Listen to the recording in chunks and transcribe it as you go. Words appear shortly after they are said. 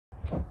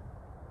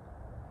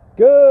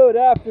Good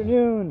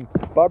afternoon,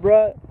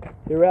 Barbara.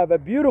 Here we have a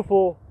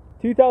beautiful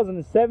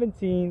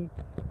 2017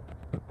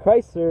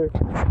 Chrysler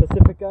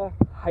Pacifica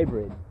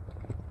Hybrid.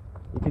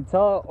 You can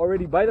tell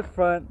already by the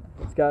front,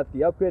 it's got the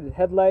upgraded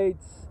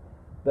headlights,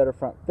 better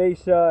front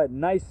fascia,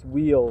 nice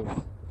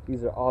wheels.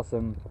 These are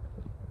awesome.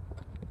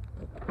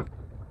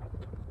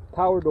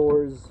 Power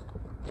doors.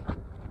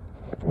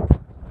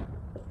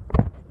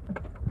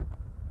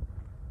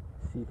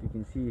 See if you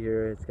can see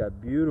here, it's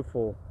got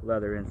beautiful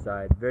leather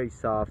inside, very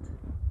soft.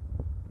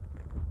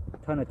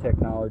 Ton of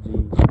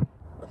technology,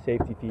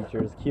 safety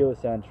features,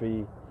 keyless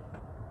entry.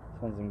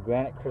 This one's in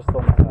granite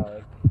crystal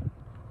metallic.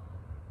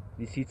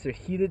 These seats are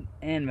heated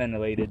and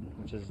ventilated,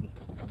 which is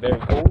very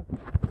cool.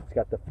 It's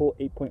got the full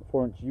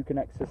 8.4-inch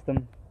Uconnect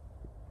system.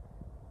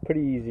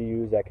 Pretty easy to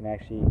use. I can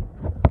actually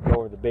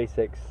go over the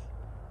basics.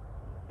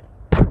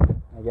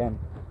 Again,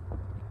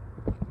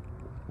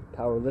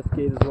 power lift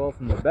gate as well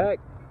from the back.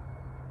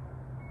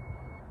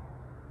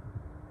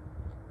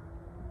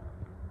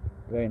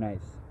 Very nice.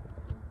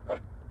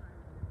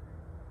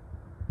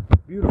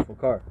 Beautiful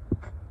car.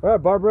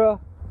 Alright, Barbara,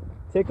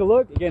 take a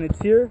look. Again, it's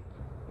here.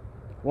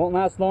 Won't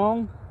last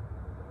long.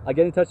 I'll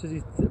get in touch with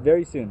you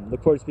very soon.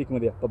 Look forward to speaking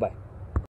with you. Bye-bye.